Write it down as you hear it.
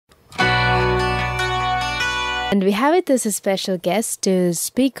And we have with us a special guest to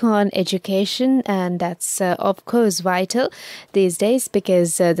speak on education, and that's of course vital these days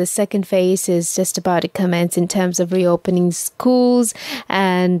because the second phase is just about to commence in terms of reopening schools,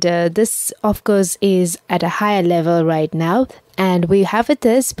 and this of course is at a higher level right now. And we have with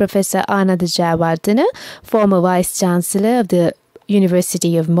us Professor Anand Jayawardena, former Vice Chancellor of the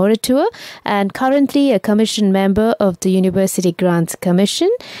University of Moratuwa and currently a commission member of the University Grants Commission,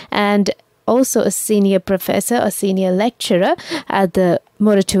 and also a senior professor, a senior lecturer at the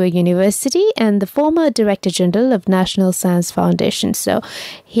Moratuwa University and the former Director General of National Science Foundation. So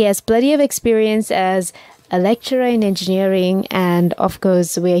he has plenty of experience as a lecturer in engineering, and of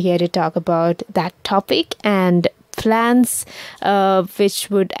course we're here to talk about that topic and plans which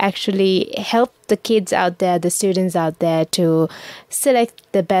would actually help the kids out there, the students out there, to select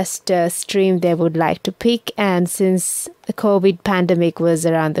the best stream they would like to pick. And since the COVID pandemic was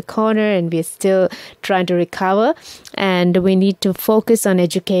around the corner and we're still trying to recover, and we need to focus on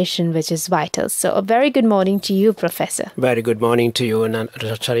education, which is vital. So a very good morning to you, Professor. Very good morning to you,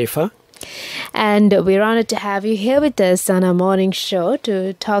 Sharifa. And we're honored to have you here with us on our morning show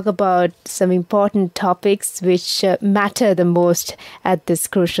to talk about some important topics which matter the most at this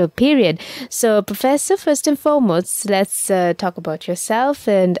crucial period. So, Professor, first and foremost, let's talk about yourself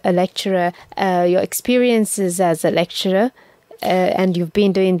and a lecturer, your experiences as a lecturer, and you've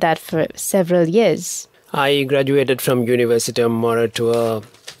been doing that for several years. I graduated from University of Moratuwa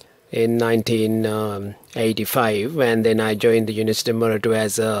in 1985, and then I joined the University of Moratuwa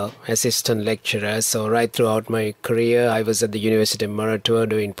as an assistant lecturer. So right throughout my career, I was at the University of Moratuwa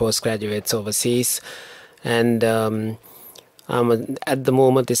doing postgraduates overseas, and I'm at the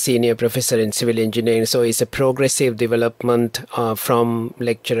moment a senior professor in civil engineering. So it's a progressive development from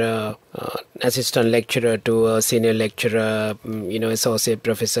lecturer, assistant lecturer to a senior lecturer, associate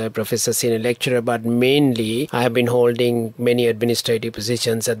professor, professor, senior lecturer. But mainly, I have been holding many administrative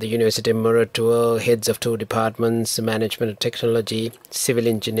positions at the University of Moratuwa, heads of 2 departments, management of technology, civil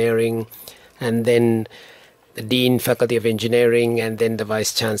engineering, and then the Dean, Faculty of Engineering, and then the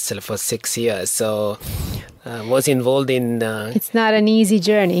Vice Chancellor for 6 years. So was involved in... it's not an easy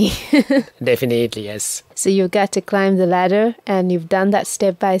journey. Definitely, yes. So you've got to climb the ladder, and you've done that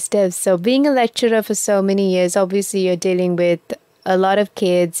step by step. So being a lecturer for so many years, obviously you're dealing with a lot of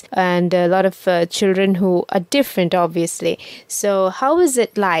kids and a lot of children who are different, obviously. So how is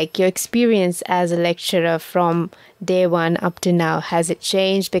it like, your experience as a lecturer from day one up to now? Has it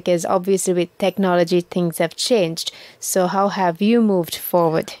changed? Because obviously with technology, things have changed. So how have you moved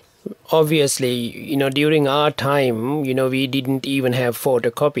forward? Obviously, during our time, we didn't even have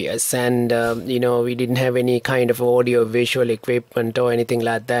photocopiers, and, we didn't have any kind of audio visual equipment or anything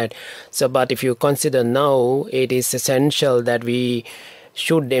like that. So, but if you consider now, it is essential that we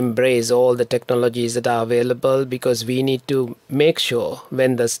should embrace all the technologies that are available, because we need to make sure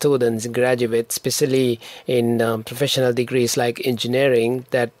when the students graduate, especially in professional degrees like engineering,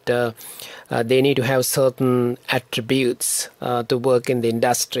 that they need to have certain attributes to work in the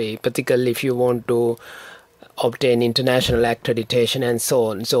industry, particularly if you want to obtain international accreditation and so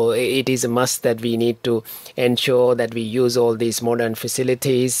on. So it is a must that we need to ensure that we use all these modern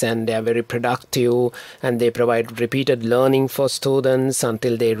facilities, and they are very productive, and they provide repeated learning for students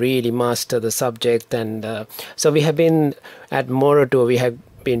until they really master the subject. And so we have been at Moratuwa, we have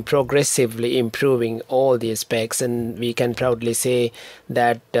been progressively improving all the aspects, and we can proudly say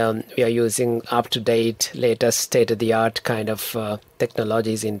that we are using up-to-date, latest, state-of-the-art kind of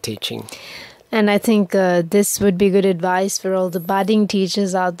technologies in teaching. And I think this would be good advice for all the budding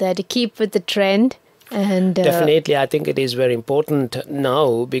teachers out there to keep with the trend. And definitely, I think it is very important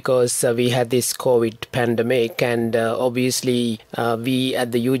now, because we had this COVID pandemic, and obviously we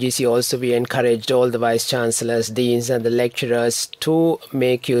at the UGC also, we encouraged all the vice chancellors, deans and the lecturers to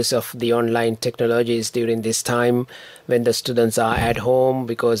make use of the online technologies during this time when the students are at home,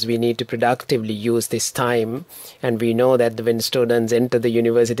 because we need to productively use this time. And we know that when students enter the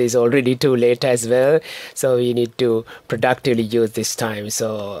university, it's already too late as well. So we need to productively use this time.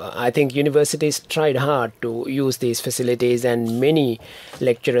 So I think universities tried hard to use these facilities, and many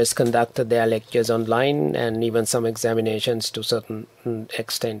lecturers conducted their lectures online, and even some examinations to a certain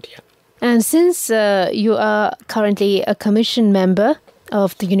extent. Yeah. And since you are currently a commission member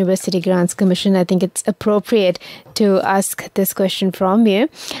of the University Grants Commission, I think it's appropriate to ask this question from you.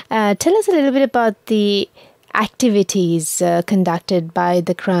 Tell us a little bit about the activities conducted by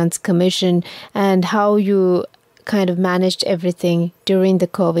the Grants Commission and how you kind of managed everything during the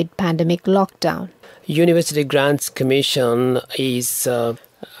COVID pandemic lockdown. University Grants Commission is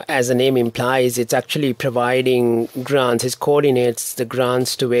as the name implies, it's actually providing grants. It coordinates the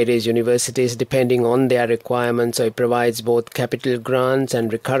grants to various universities depending on their requirements. So it provides both capital grants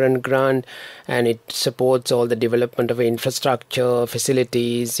and recurrent grant, and it supports all the development of infrastructure,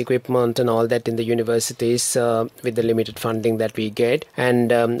 facilities, equipment, and all that in the universities with the limited funding that we get.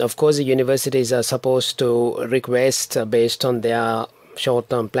 And of course, the universities are supposed to request based on their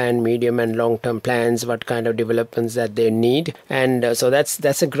short-term plan, medium and long-term plans, what kind of developments that they need. And so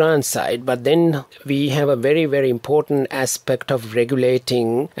that's a grant side. But then we have a very, very important aspect of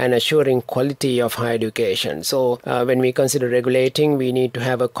regulating and assuring quality of higher education. So when we consider regulating, we need to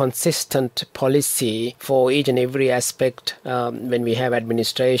have a consistent policy for each and every aspect. When we have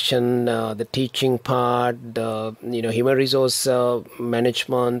administration, the teaching part, the human resource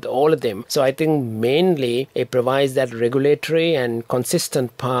management, all of them. So I think mainly it provides that regulatory and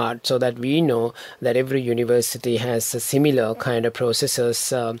consistent part, so that we know that every university has a similar kind of processes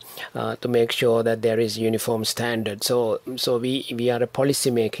to make sure that there is uniform standard. So we are a policy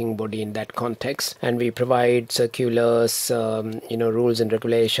making body in that context, and we provide circulars, rules and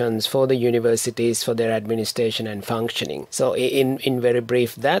regulations for the universities for their administration and functioning. So in very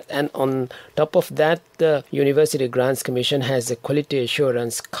brief that, and on top of that, the University Grants Commission has a Quality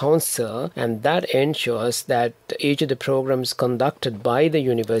Assurance Council, and that ensures that each of the programs conducted by the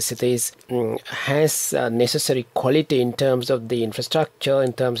universities has necessary quality in terms of the infrastructure,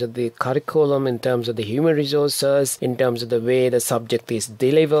 in terms of the curriculum, in terms of the human resources, in terms of the way the subject is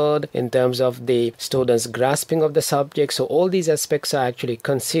delivered, in terms of the students' grasping of the subject. So all these aspects are actually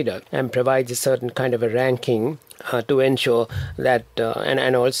considered and provides a certain kind of a ranking to ensure that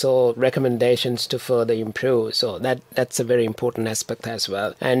and also recommendations to further improve. So that's a very important aspect as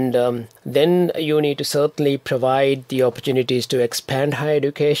well. And then you need to certainly provide the opportunities to expand higher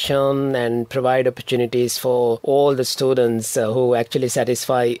education and provide opportunities for all the students who actually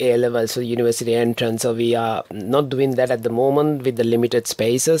satisfy A levels for university entrance. So we are not doing that at the moment with the limited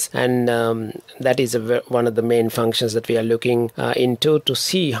spaces, and that is one of the main functions that we are looking into to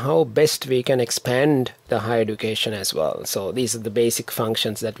see how best we can expand the higher education as well. So these are the basic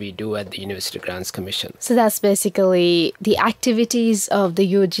functions that we do at the University Grants Commission. So that's basically the activities of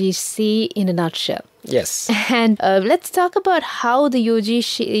the UGC in a nutshell. Yes. And let's talk about how the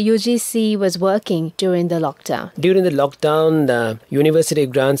UGC was working during the lockdown. During the lockdown, the University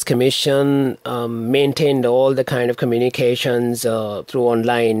Grants Commission maintained all the kind of communications through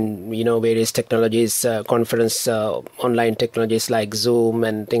online, various technologies, conference, online technologies like Zoom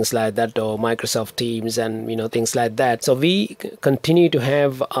and things like that, or Microsoft Teams and, things like that. So we continue to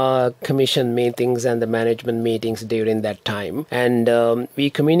have our commission meetings and the management meetings during that time. And we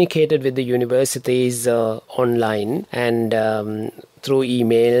communicated with the universities online and through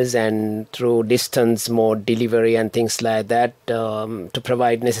emails and through distance mode delivery and things like that to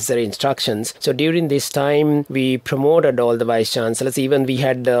provide necessary instructions. So during this time, we promoted all the vice chancellors. Even we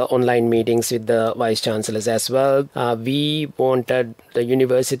had online meetings with the vice chancellors as well. We wanted the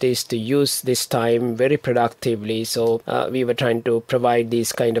universities to use this time very productively. So we were trying to provide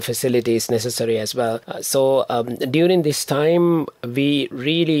these kind of facilities necessary as well. So during this time, we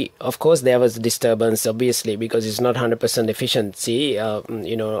really, of course, there was disturbance, obviously, because it's not 100% efficiency,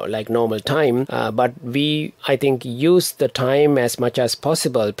 like normal time. But we, I think, used the time as much as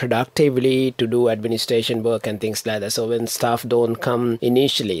possible productively to do administration work and things like that. So when staff don't come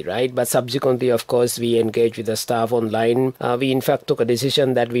initially, right? But subsequently, of course, we engage with the staff online. We, in fact, took a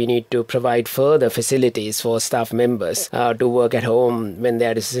decision that we need to provide further facilities for staff members to work at home when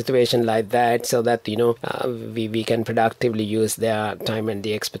there is a situation like that, so that, we can productively use their time and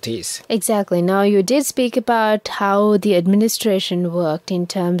the expertise. Exactly. Now, you did speak about how the administration worked in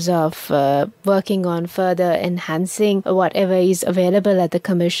terms of working on further enhancing whatever is available at the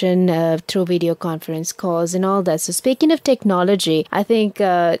commission through video conference calls and all that. So speaking of technology, I think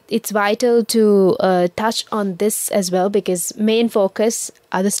it's vital to touch on this as well, because main focus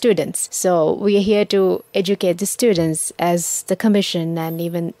are the students. So we are here to educate the students as the commission and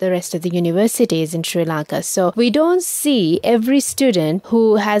even the rest of the universities in Sri Lanka. So we don't see every student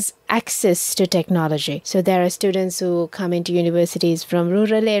who has access to technology. So there are students who come into universities from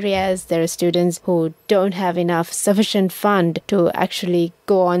rural areas. There are students who don't have enough sufficient fund to actually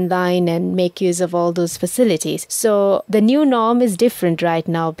go online and make use of all those facilities. So the new norm is different right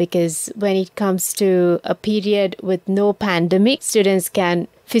now, because when it comes to a period with no pandemic, students can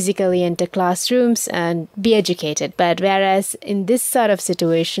physically enter classrooms and be educated. But whereas in this sort of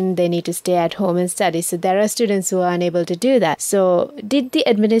situation, they need to stay at home and study. So there are students who are unable to do that. So did the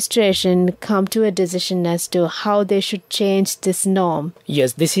administration come to a decision as to how they should change this norm?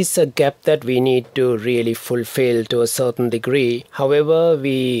 Yes, this is a gap that we need to really fulfill to a certain degree. However,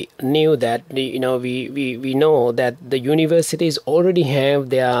 we knew that, we know that the universities already have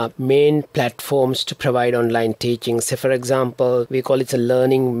their main platforms to provide online teaching. Say, for example, we call it a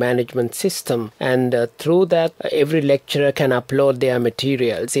learning management system. And through that, every lecturer can upload their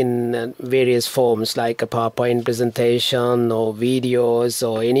materials in various forms, like a PowerPoint presentation or videos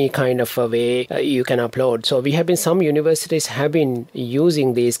or any kind of a way you can upload. So we have been, some universities have been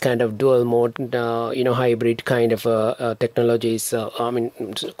using these kind of dual mode, hybrid kind of technologies,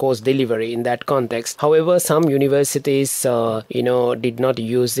 course delivery in that context. However, some universities, did not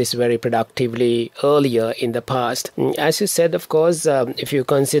use this very productively earlier in the past. As you said, of course, if you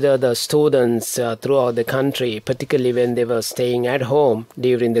consider the students throughout the country, particularly when they were staying at home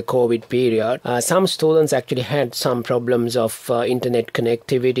during the COVID period, some students actually had some problems of internet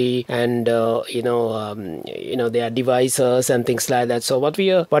connectivity and their devices and things like that. So what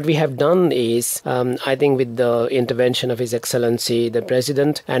we have done is, I think with the intervention of His Excellency the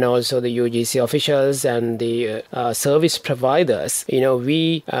President and also the UGC officials and the service providers,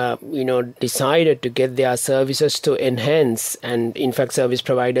 we decided to get their services to enhance. And in fact, service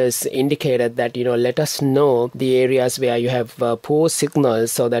providers indicated that let us know the areas where you have poor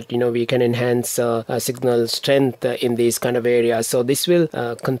signals, so that we can enhance signal strength in these kind of areas. So this will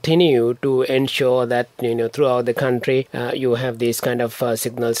continue to ensure that throughout the country you have these kind of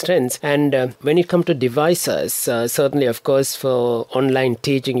signal strengths. And when it comes to devices, certainly, of course, for online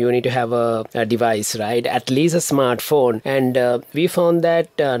teaching you need to have a device, right? At least a smartphone. And we found that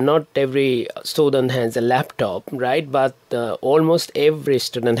not every student has a laptop, right? But almost every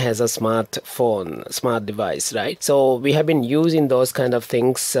student has a smart device, right? So we have been using those kind of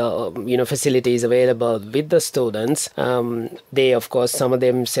things, facilities available with the students. They, of course, some of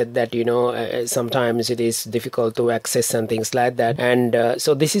them said that sometimes it is difficult to access and things like that. And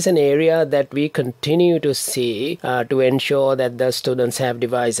so this is an area that we continue to see to ensure that the students have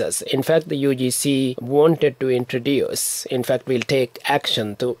devices. In fact, the UGC wanted to introduce, in fact, we'll take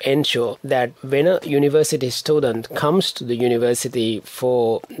action to ensure that when a university student comes to the university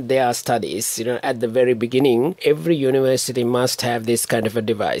for their studies, at the very beginning, every university must have this kind of a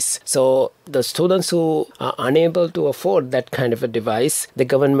device. So the students who are unable to afford that kind of a device, the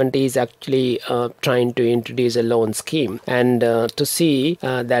government is actually trying to introduce a loan scheme, and to see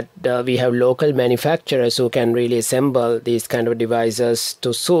that we have local manufacturers who can really assemble these kind of devices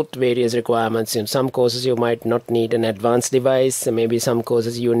to suit various requirements. In some courses you might not need an advanced device, maybe some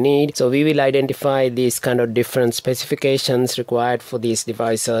courses you need. So we will identify these kind of different specifications required for these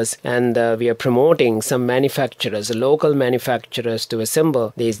devices, and we are promoting some manufacturers, local manufacturers, to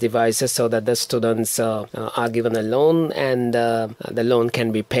assemble these devices so that the students are given a loan, and the loan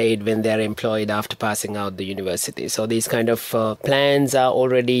can be paid when they are employed after passing out the university. So these kind of plans are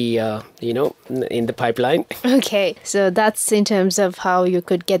already in the pipeline. Okay, so that's in terms of how you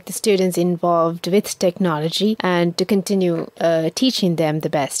could get the students involved with technology and to continue teaching them the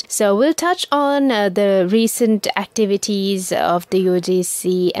best. So we'll touch on the recent activities of the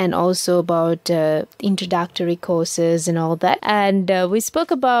UGC and also about introductory courses and all that. And we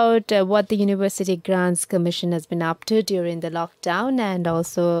spoke about what the University Grants Commission has been up to during the lockdown, and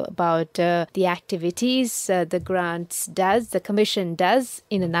also about the activities the Commission does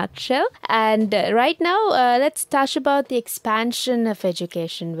in a nutshell. And right now, let's touch about the expansion of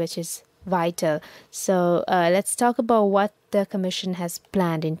education, which is vital. So let's talk about what the Commission has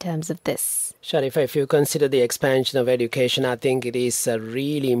planned in terms of this. Sharifa, if you consider the expansion of education, I think it is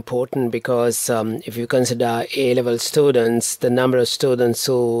really important because if you consider A-level students, the number of students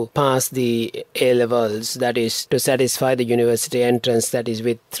who pass the A-levels, that is to satisfy the university entrance, that is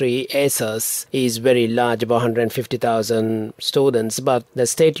with 3 A's, is very large, about 150,000 students. But the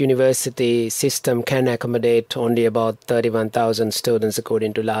state university system can accommodate only about 31,000 students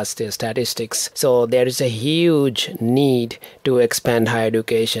according to last year's statistics. So there is a huge need to expand higher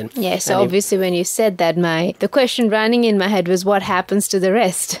education. Yes, so obviously when you said that, the question running in my head was what happens to the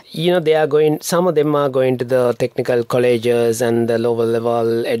rest? Some of them are going to the technical colleges and the lower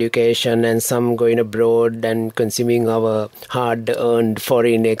level education, and some going abroad and consuming our hard-earned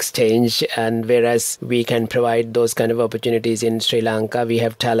foreign exchange. And whereas we can provide those kind of opportunities in Sri Lanka, we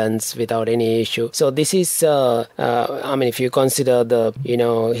have talents without any issue. So this is, if you consider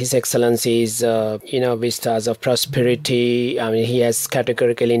His Excellency's, vistas of prosperity he has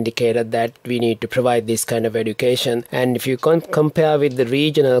categorically indicated that we need to provide this kind of education. And if you compare with the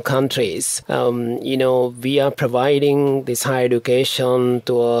regional countries, we are providing this higher education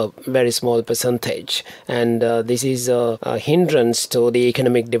to a very small percentage, and this is a hindrance to the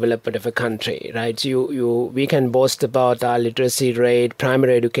economic development of a country, right? So we can boast about our literacy rate.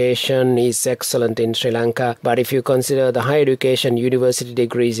 Primary education is excellent in Sri Lanka, but if you consider the higher education, university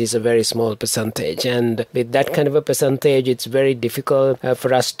degrees is a very small percentage, and with that kind of a percentage, it's very difficult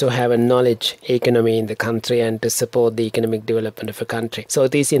for us to have a knowledge economy in the country and to support the economic development of a country. So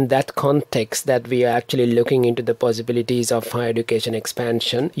it is in that context that we are actually looking into the possibilities of higher education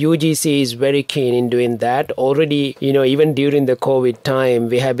expansion. UGC is very keen in doing that. Already, even during the COVID time,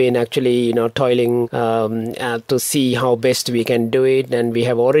 we have been actually, toiling to see how best we can do it, and we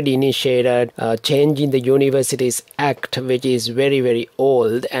have already initiated changing the Universities Act, which is very, very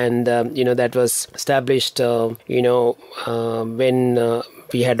old, and that was established, when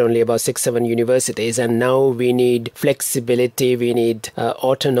we had only about 6-7 universities, and now we need flexibility, we need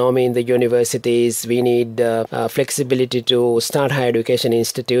autonomy in the universities, we need flexibility to start higher education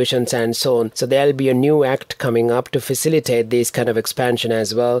institutions and so on. So there will be a new act coming up to facilitate this kind of expansion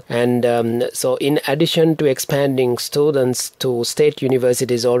as well. And so in addition to expanding students to state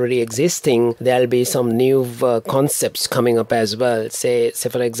universities already existing, there will be some new concepts coming up as well. Say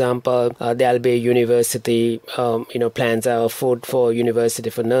for example, there will be a university, plans are afoot for university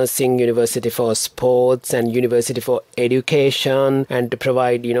for nursing, university for sports, and university for education, and to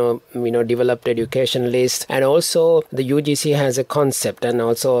provide developed education list. And also the UGC has a concept, and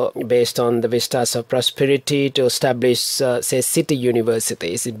also based on the vistas of prosperity, to establish say city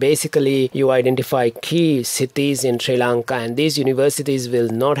universities. Basically, you identify key cities in Sri Lanka, and these universities will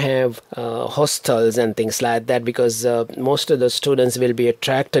not have hostels and things like that, because most of the students will be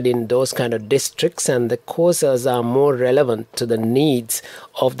attracted in those kind of districts, and the courses are more relevant to the needs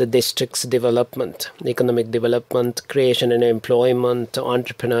of the district's development, economic development, creation and employment,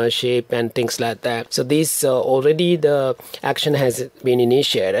 entrepreneurship, and things like that. So these already the action has been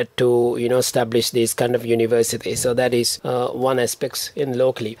initiated to establish these kind of universities. So that is one aspect in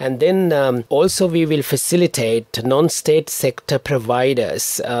locally. And then also we will facilitate non-state sector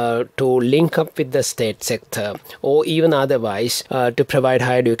providers to link up with the state sector, or even otherwise to provide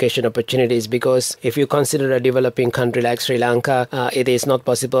higher education opportunities. Because if you consider a developing country like Sri Lanka, it is not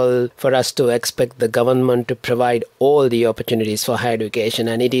possible for us to expect the government to provide all the opportunities for higher education,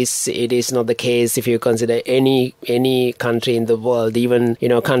 and it is not the case if you consider any country in the world. Even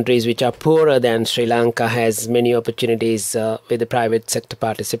countries which are poorer than Sri Lanka has many opportunities with the private sector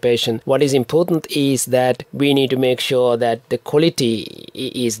participation. What is important is that we need to make sure that the quality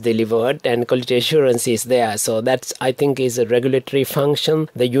is delivered and quality assurance is there. So that's, I think, is a regulatory function.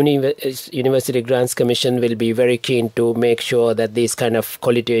 The University Grants Commission will be very keen to make sure that this kind of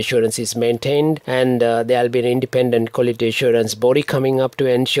quality assurance is maintained, and there will be an independent quality assurance body coming up to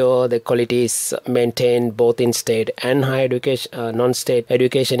ensure the quality is maintained both in state and higher education, non-state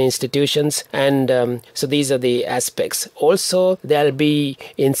education institutions. And so these are the aspects. Also, there will be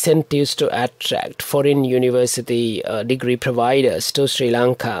incentives to attract foreign university degree providers to Sri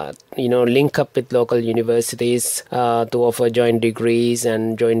Lanka, link up with local universities to offer joint degrees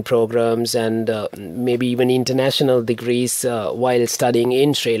and joint programs, and maybe even international degrees while studying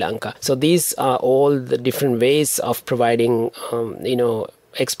in Sri Lanka. So these are all the different ways of providing,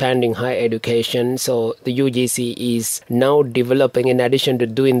 expanding higher education. So the UGC is now developing, in addition to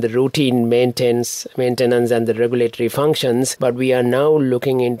doing the routine maintenance and the regulatory functions, but we are now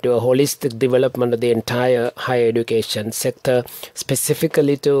looking into a holistic development of the entire higher education sector,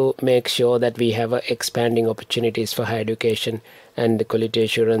 specifically to make sure that we have expanding opportunities for higher education and quality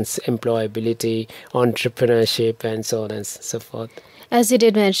assurance, employability, entrepreneurship, and so on and so forth. As you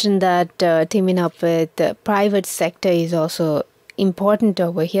did mention that teaming up with the private sector is also important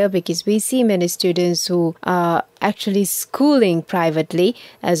over here, because we see many students who are actually schooling privately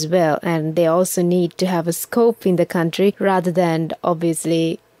as well, and they also need to have a scope in the country rather than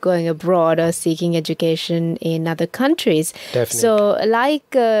obviously going abroad or seeking education in other countries. Definitely. So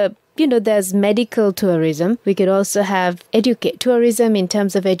like there's medical tourism. We could also have tourism in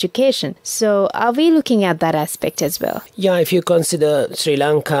terms of education. So are we looking at that aspect as well? Yeah, if you consider Sri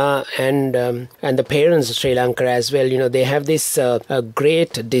Lanka and the parents of Sri Lanka as well, they have this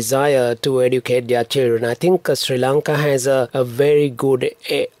great desire to educate their children. I think Sri Lanka has a very good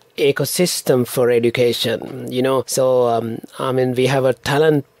ecosystem for education, so we have a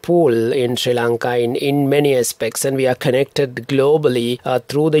talent pool in Sri Lanka in many aspects, and we are connected globally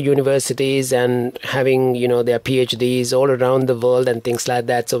through the universities and having, their PhDs all around the world and things like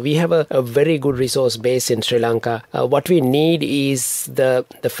that. So we have a very good resource base in Sri Lanka. What we need is the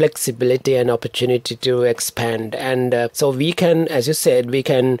flexibility and opportunity to expand. And so we can, as you said, we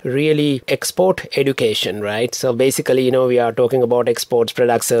can really export education, right? So basically, we are talking about exports,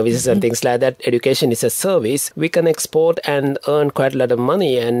 products, services, and things like that. Education is a service. We can export and earn quite a lot of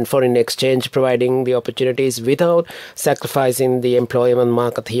money and foreign exchange, providing the opportunities without sacrificing the employment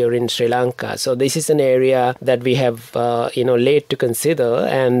market here in Sri Lanka. So this is an area that we have, laid to consider,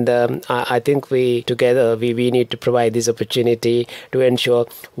 and I think we need to provide this opportunity to ensure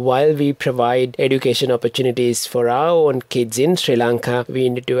while we provide education opportunities for our own kids in Sri Lanka, we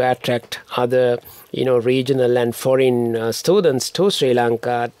need to attract other regional and foreign students to Sri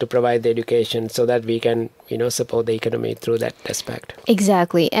Lanka to provide the education so that we can, support the economy through that aspect.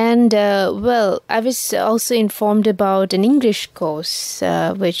 Exactly. And, I was also informed about an English course,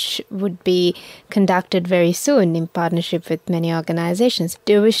 which would be conducted very soon in partnership with many organizations.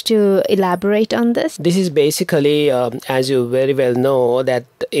 Do you wish to elaborate on this? This is basically, as you very well know, that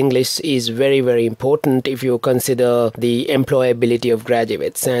English is very, very important if you consider the employability of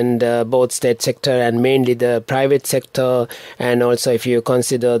graduates, and both state sector and mainly the private sector, and also if you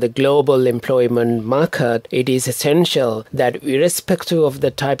consider the global employment market, it is essential that irrespective of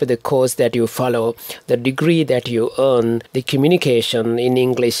the type of the course that you follow, the degree that you earn, the communication in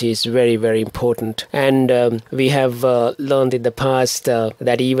English is very, very important. And we have learned in the past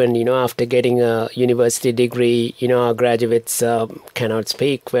that even, after getting a university degree, our graduates cannot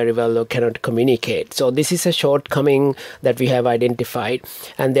speak very well or cannot communicate. So this is a shortcoming that we have identified,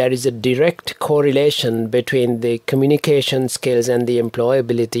 and there is a direct correlation between the communication skills and the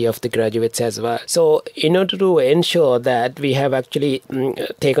employability of the graduates as well. So in order to ensure that, we have actually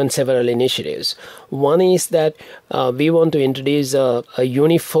taken several initiatives. One is that we want to introduce a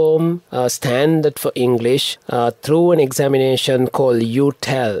uniform standard for English through an examination called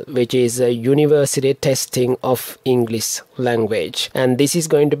UTEL, which is a University Testing of English Language. And this is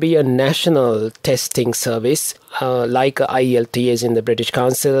going to be a national testing service, like IELTS in the British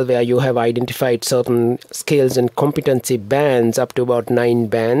Council, where you have identified certain skills and competency bands, up to about 9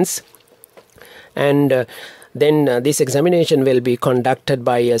 bands. And then this examination will be conducted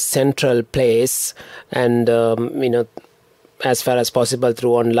by a central place, and as far as possible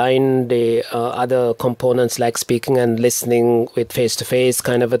through online, the other components like speaking and listening with face-to-face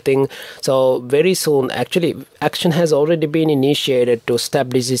kind of a thing. So very soon, actually, action has already been initiated to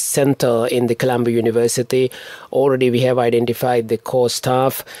establish this center in the Colombo University. Already we have identified the core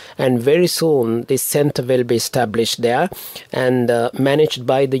staff, and very soon this center will be established there and managed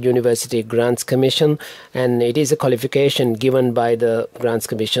by the University Grants Commission, and it is a qualification given by the Grants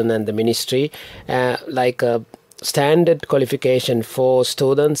Commission and the Ministry, like a standard qualification for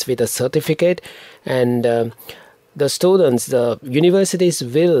students with a certificate. And the universities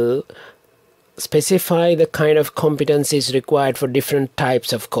will specify the kind of competencies required for different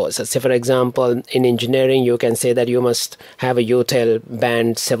types of courses. So for example, in engineering, you can say that you must have a UTEL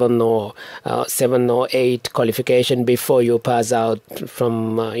band 7 or 8 qualification before you pass out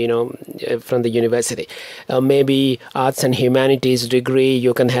from the university. Maybe arts and humanities degree,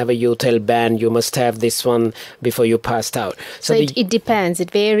 you can have a UTEL band. You must have this one before you passed out. So it depends.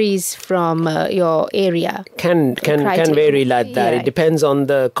 It varies from your area. Can vary like that. Yeah. It depends on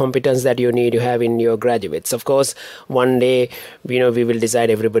the competence that you need to have in your graduates. Of course, one day, we will decide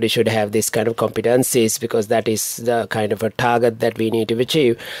everybody should have this kind of competencies, because that is the kind of a target that we need to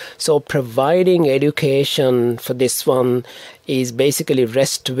achieve. So providing education for this one is basically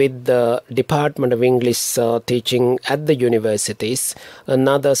rest with the Department of English teaching at the universities.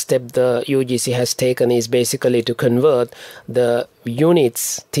 Another step the UGC has taken is basically to convert the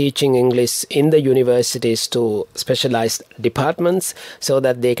units teaching English in the universities to specialized departments, so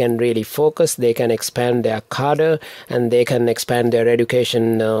that they can really focus, they can expand their cadre, and they can expand their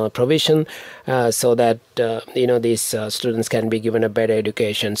education provision, so that these students can be given a better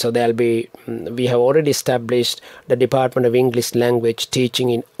education. So we have already established the Department of English Language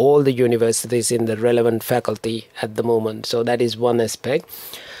teaching in all the universities in the relevant faculty at the moment. So that is one aspect.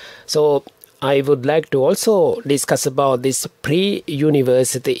 So I would like to also discuss about this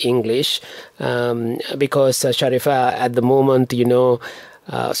pre-university English, because Sharifa, at the moment,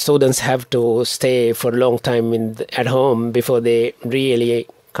 students have to stay for a long time at home before they really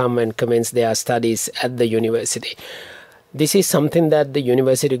come and commence their studies at the university. This is something that the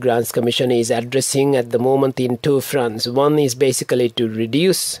University Grants Commission is addressing at the moment in 2 fronts. One is basically to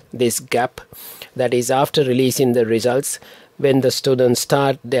reduce this gap, that is after releasing the results, when the students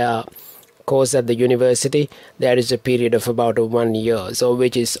start their course at the university, there is a period of about 1 year, so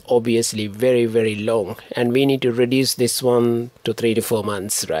which is obviously very, very long, and we need to reduce this one to 3 to 4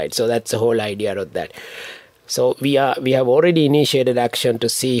 months, right? So that's the whole idea of that. So we have already initiated action to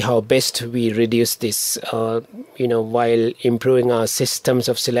see how best we reduce this, while improving our systems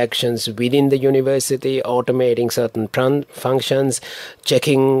of selections within the university, automating certain functions,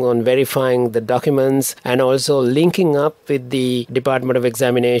 checking on verifying the documents, and also linking up with the Department of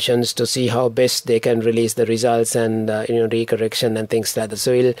Examinations to see how best they can release the results and recorrection and things like that.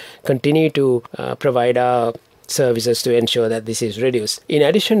 So we'll continue to provide our services to ensure that this is reduced. In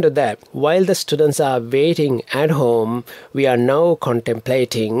addition to that, while the students are waiting at home, we are now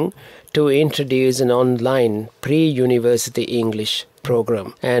contemplating to introduce an online pre-university English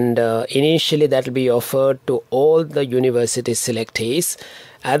program. And initially that will be offered to all the university selectees.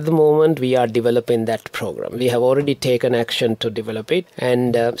 At the moment, we are developing that program. We have already taken action to develop it.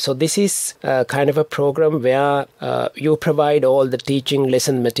 And so this is kind of a program where you provide all the teaching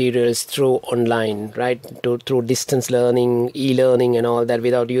lesson materials through online, right? Through distance learning, e-learning and all that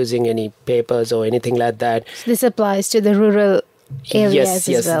without using any papers or anything like that. So this applies to the rural areas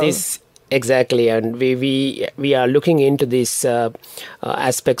as well. This exactly, and we are looking into these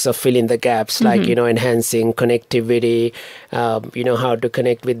aspects of filling the gaps, like enhancing connectivity, how to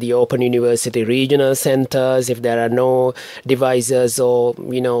connect with the Open University regional centers if there are no devices or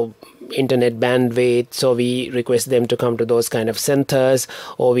internet bandwidth, so we request them to come to those kind of centers,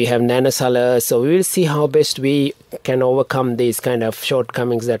 or we have nanosalars. So we will see how best we can overcome these kind of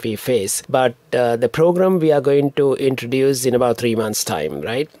shortcomings that we face. But the program we are going to introduce in about 3 months time,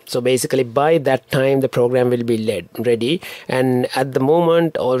 right? So basically by that time the program will be ready, and at the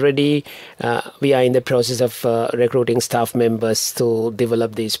moment already we are in the process of recruiting staff members to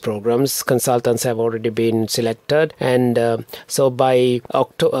develop these programs. Consultants have already been selected, and so by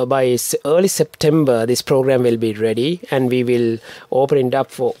early September this program will be ready, and we will open it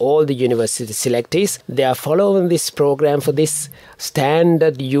up for all the university selectees. They are following this program for this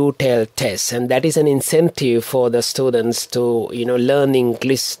standard UTEL test, and that is an incentive for the students to learn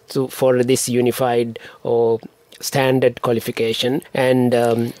English for this unified or standard qualification. And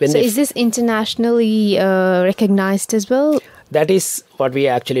is this internationally recognized as well? That is what we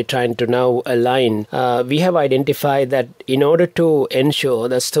are actually trying to now align. We have identified that in order to ensure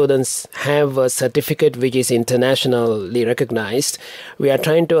that students have a certificate which is internationally recognized, we are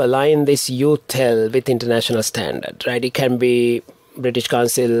trying to align this UTEL with international standard, right? It can be British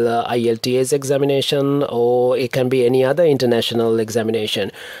Council IELTS examination, or it can be any other international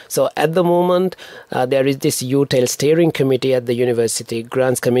examination. So at the moment, there is this UTEL steering committee at the University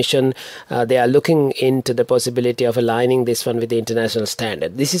Grants Commission. They are looking into the possibility of aligning this one with the international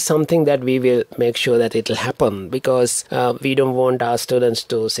standard. This is something that we will make sure that it will happen, because we don't want our students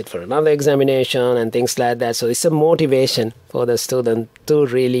to sit for another examination and things like that. So it's a motivation for the student to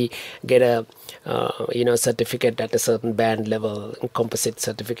really get a certificate at a certain band level, composite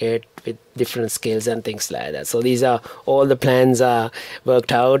certificate with different skills and things like that. So these are all the plans are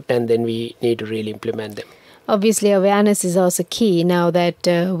worked out, and then we need to really implement them. Obviously, awareness is also key. Now that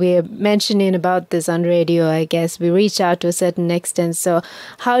we're mentioning about this on radio, I guess we reach out to a certain extent. So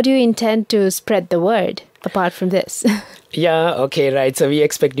how do you intend to spread the word apart from this? Yeah, okay, right. So we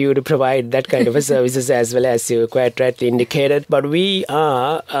expect you to provide that kind of a services as well, as you quite rightly indicated. But we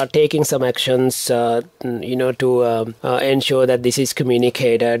are taking some actions, to ensure that this is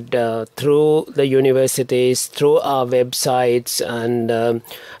communicated through the universities, through our websites, and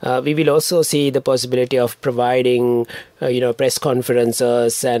we will also see the possibility of providing press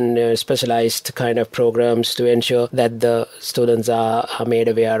conferences and specialized kind of programs to ensure that the students are made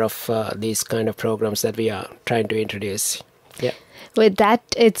aware of these kind of programs that we are trying to introduce. Yeah. With that,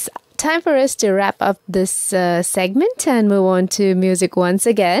 it's time for us to wrap up this segment and move on to music once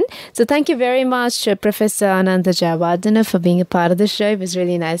again. So thank you very much, Professor Ananda Jayawardena, for being a part of the show. It was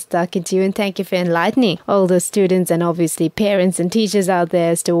really nice talking to you, and thank you for enlightening all the students and obviously parents and teachers out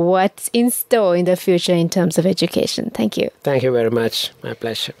there as to what's in store in the future in terms of education. Thank you. Thank you very much. My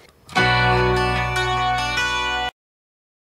pleasure.